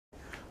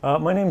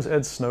My name's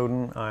Ed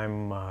Snowden.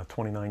 I'm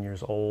 29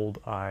 years old.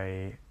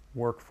 I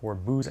work for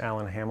Booz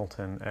Allen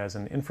Hamilton as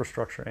an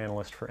infrastructure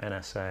analyst for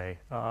NSA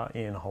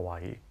in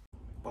Hawaii.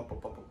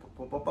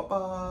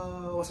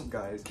 What's up,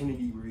 guys?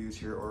 Kennedy Reviews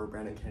here, or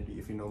Brandon Kennedy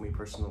if you know me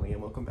personally,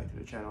 and welcome back to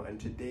the channel. And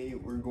today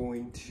we're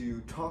going to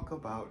talk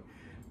about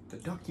the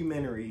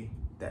documentary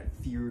that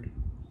feared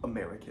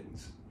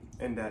Americans,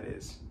 and that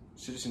is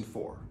Citizen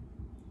 4.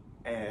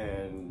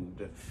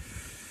 And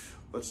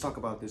let's talk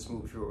about this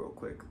movie real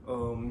quick.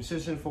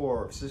 Citizen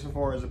 4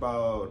 is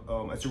about,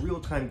 it's a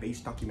real-time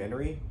based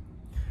documentary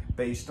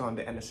based on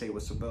the NSA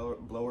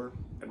whistleblower,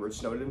 Edward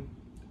Snowden.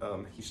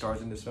 He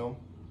stars in this film.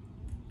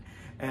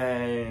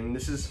 And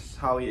this is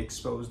how he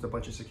exposed a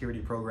bunch of security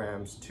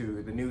programs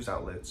to the news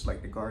outlets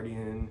like The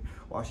Guardian,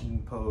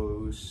 Washington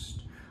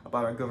Post,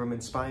 about our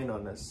government spying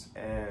on us,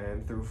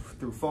 and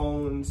through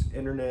phones,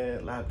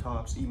 internet,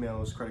 laptops,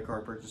 emails, credit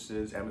card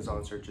purchases,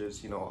 Amazon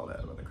searches, you know, all that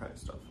other kind of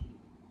stuff.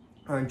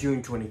 On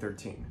June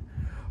 2013.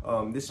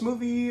 This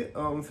movie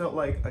felt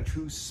like a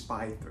true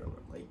spy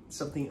thriller, like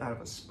something out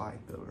of a spy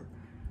thriller.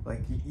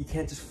 Like you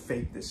can't just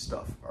fake this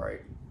stuff, all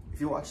right?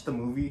 If you watch the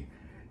movie,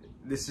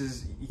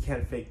 you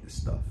can't fake this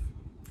stuff.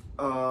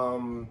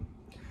 The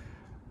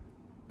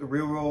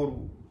real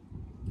world,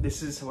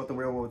 this is what the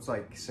real world's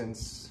like,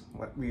 since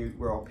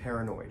we're all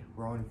paranoid.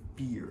 We're all in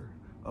fear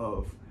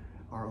of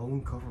our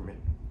own government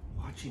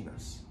watching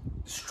us,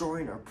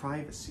 destroying our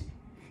privacy.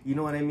 You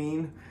know what I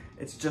mean?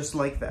 It's just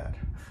like that.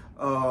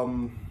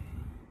 And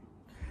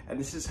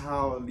this is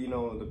how, you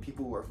know, the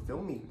people who are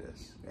filming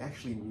this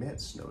actually met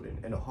Snowden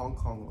in a Hong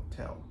Kong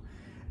hotel.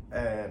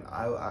 And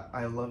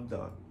I love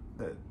the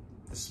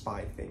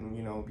spy thing,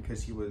 you know,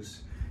 because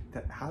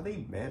how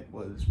they met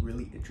was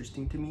really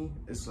interesting to me.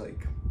 It's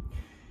like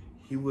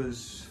he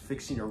was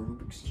fixing a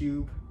Rubik's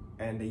Cube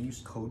and they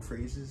used code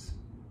phrases,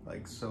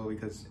 like, so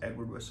because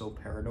Edward was so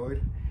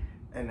paranoid,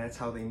 and that's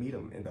how they meet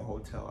him in the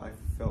hotel. I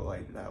felt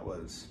like that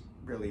was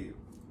really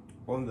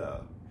one of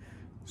the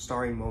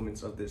starring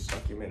moments of this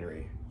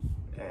documentary.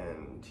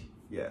 And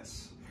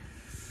yes,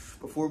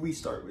 before we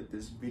start with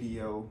this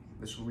video,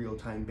 this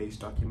real-time based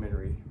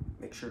documentary,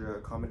 make sure to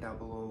comment down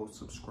below,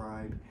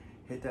 subscribe,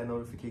 hit that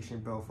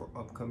notification bell for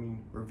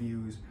upcoming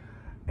reviews.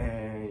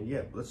 And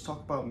yeah, let's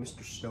talk about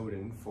Mr.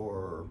 Snowden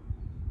for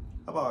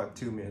about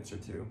 2 minutes or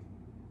two.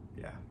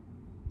 Yeah.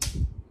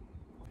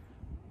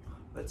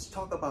 Let's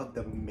talk about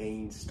the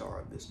main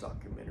star of this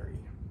documentary,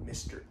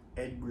 Mr.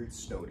 Edward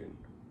Snowden,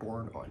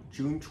 born on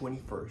June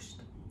 21st,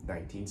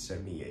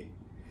 1978.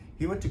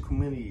 He went to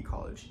community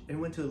college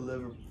and went to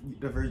the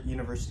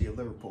University of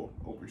Liverpool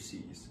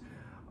overseas.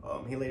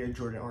 He later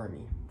joined the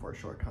army for a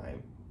short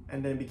time,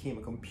 and then became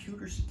a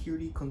computer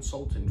security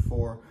consultant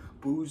for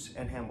Booz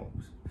and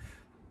Hamilton.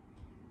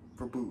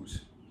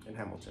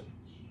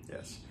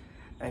 Yes.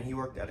 And he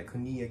worked at a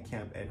Kunia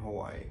camp in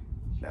Hawaii.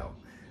 Now,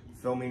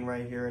 filming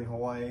right here in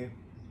Hawaii,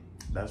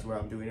 that's where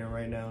I'm doing it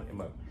right now,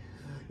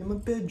 in my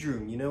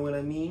bedroom, you know what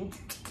I mean?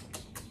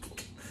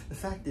 The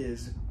fact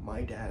is,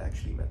 my dad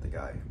actually met the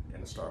guy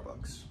in a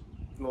Starbucks.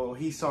 Well,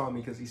 he saw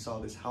me because he saw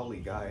this Howley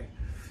guy.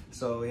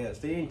 So yes,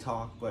 they didn't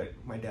talk, but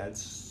my dad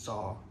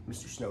saw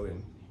Mr.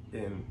 Snowden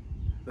in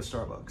the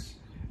Starbucks.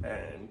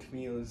 And to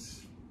me,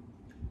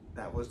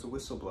 that was the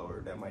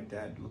whistleblower that my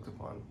dad looked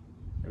upon.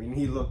 I mean,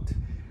 he looked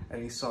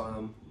and he saw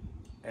him,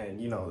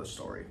 and you know the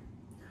story.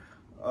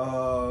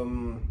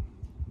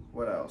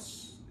 What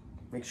else?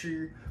 Make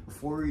sure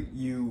before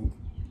you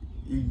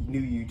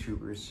new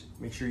YouTubers,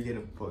 make sure you get a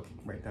book,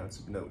 write down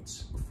some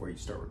notes before you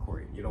start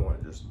recording. You don't want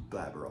to just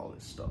blabber all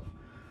this stuff.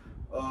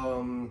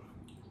 On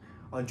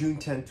June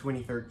 10th,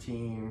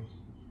 2013,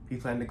 he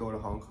planned to go to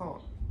Hong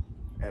Kong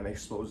and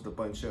exposed a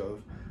bunch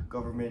of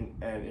government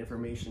and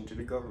information to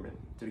the government,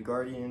 to The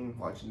Guardian,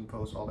 Washington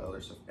Post, all the other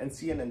stuff, and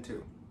CNN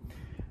too.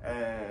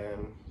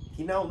 And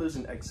he now lives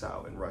in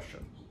exile in Russia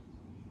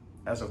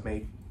as of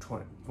May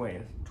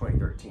 20th,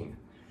 2013.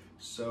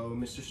 So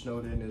Mr.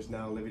 Snowden is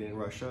now living in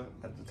Russia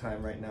at the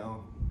time right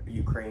now.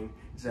 Ukraine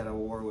is at a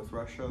war with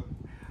Russia.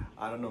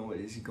 I don't know what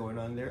is going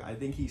on there. I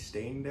think he's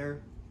staying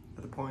there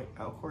at the point.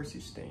 Of course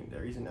he's staying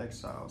there. He's in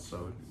exile,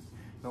 so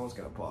no one's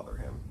gonna bother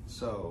him.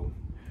 So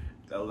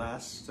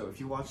if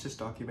you watch this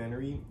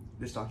documentary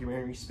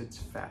spits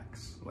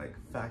facts, like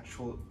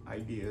factual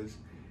ideas,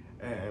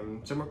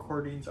 and some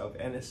recordings of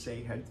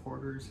NSA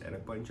headquarters and a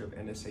bunch of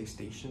NSA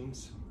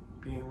stations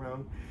being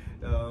around.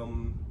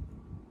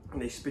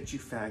 And they spit you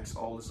facts,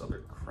 all this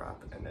other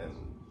crap, and then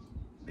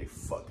they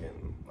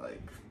fucking,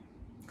 like,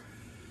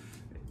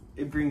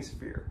 it brings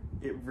fear.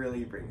 It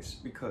really brings,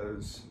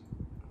 because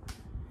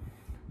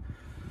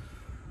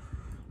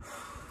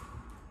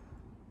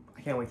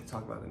I can't wait to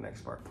talk about the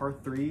next part.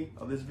 Part 3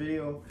 of this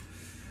video,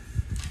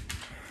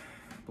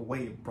 the way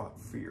it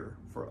brought fear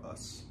for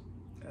us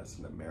as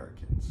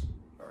Americans.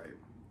 All right.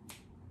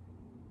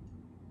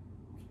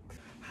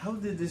 How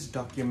did this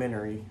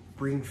documentary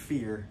bring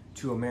fear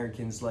to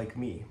Americans like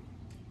me?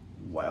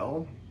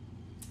 Well,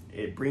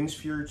 it brings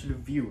fear to the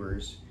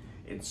viewers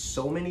in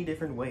so many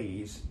different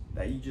ways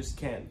that you just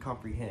can't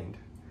comprehend.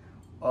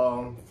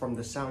 From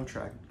the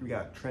soundtrack, we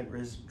got Trent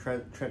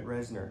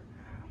Reznor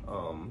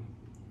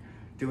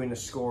doing the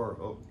score.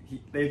 Oh,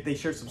 they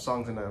shared some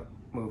songs in the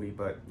movie,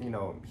 but you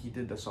know, he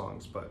did the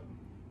songs. But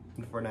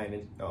for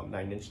Nine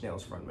Inch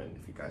Nails frontman,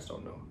 if you guys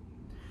don't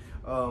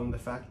know,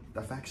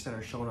 the facts that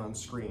are shown on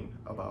screen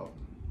about,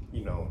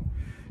 you know,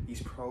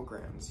 these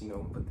programs, you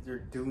know, but they're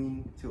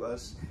doing to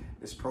us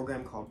this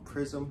program called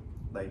Prism.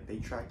 Like, they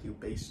track you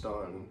based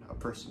on a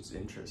person's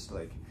interest.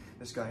 Like,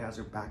 this guy has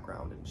a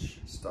background and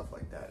stuff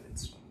like that.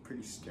 It's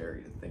pretty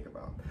scary to think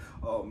about.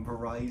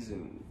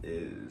 Verizon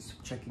is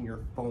checking your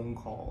phone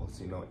calls,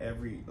 you know,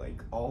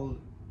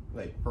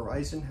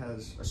 Verizon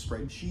has a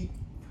spreadsheet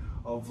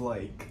of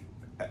like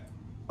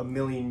 1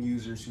 million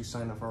users who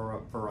sign up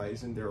for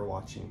Verizon. They're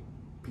watching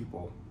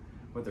people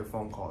with their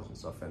phone calls and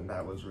stuff, and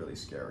that was really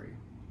scary.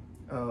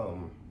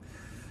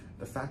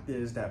 The fact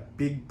is that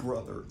Big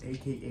Brother,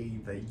 aka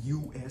the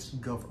US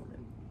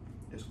government,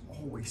 is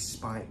always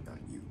spying on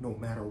you, no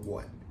matter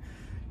what.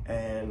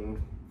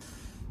 And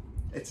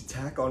it's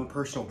attack on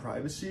personal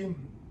privacy,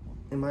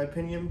 in my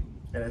opinion,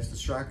 and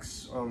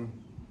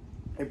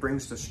it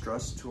brings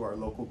distrust to our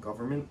local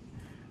government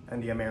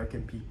and the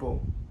American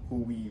people who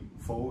we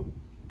vote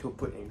to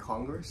put in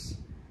Congress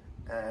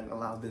and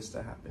allow this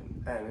to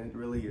happen. And it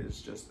really is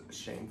just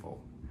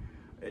shameful.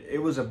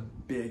 It was a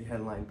big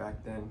headline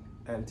back then,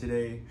 and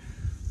today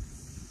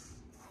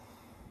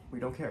we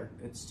don't care.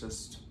 It's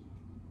just,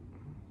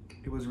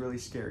 it was really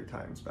scary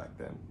times back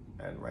then,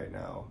 and right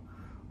now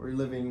we're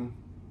living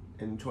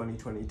in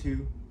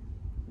 2022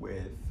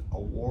 with a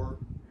war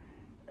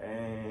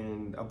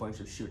and a bunch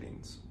of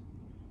shootings.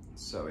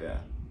 So yeah.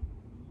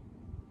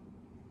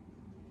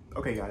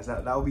 Okay guys,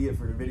 that'll be it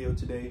for the video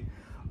today.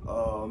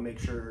 Make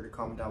sure to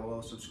comment down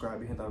below, subscribe,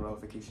 and hit that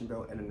notification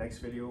bell. And the next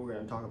video we're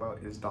going to talk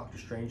about is Doctor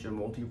Strange and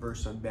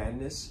Multiverse of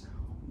Madness.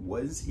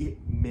 Was it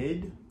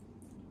mid?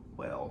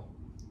 Well,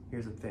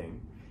 here's the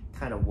thing,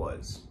 kind of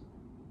was,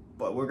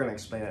 but we're going to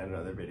explain that in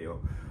another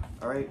video.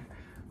 Alright,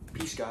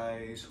 peace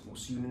guys, we'll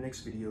see you in the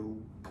next video.